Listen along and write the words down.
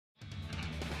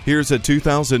Here's a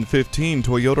 2015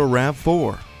 Toyota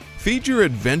RAV4. Feed your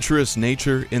adventurous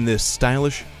nature in this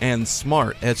stylish and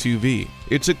smart SUV.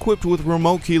 It's equipped with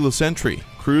remote keyless entry,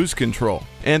 cruise control,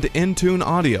 and Entune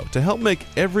audio to help make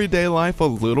everyday life a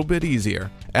little bit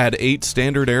easier. Add 8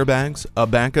 standard airbags, a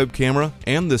backup camera,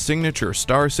 and the signature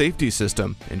Star safety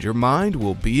system, and your mind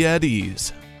will be at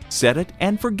ease. Set it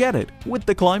and forget it with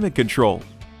the climate control.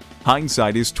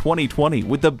 Hindsight is 20/20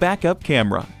 with the backup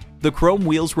camera. The chrome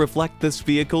wheels reflect this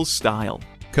vehicle's style.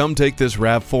 Come take this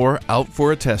RAV4 out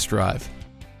for a test drive.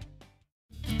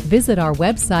 Visit our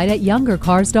website at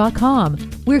youngercars.com.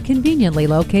 We're conveniently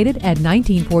located at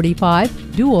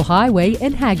 1945 Dual Highway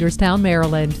in Hagerstown,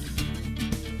 Maryland.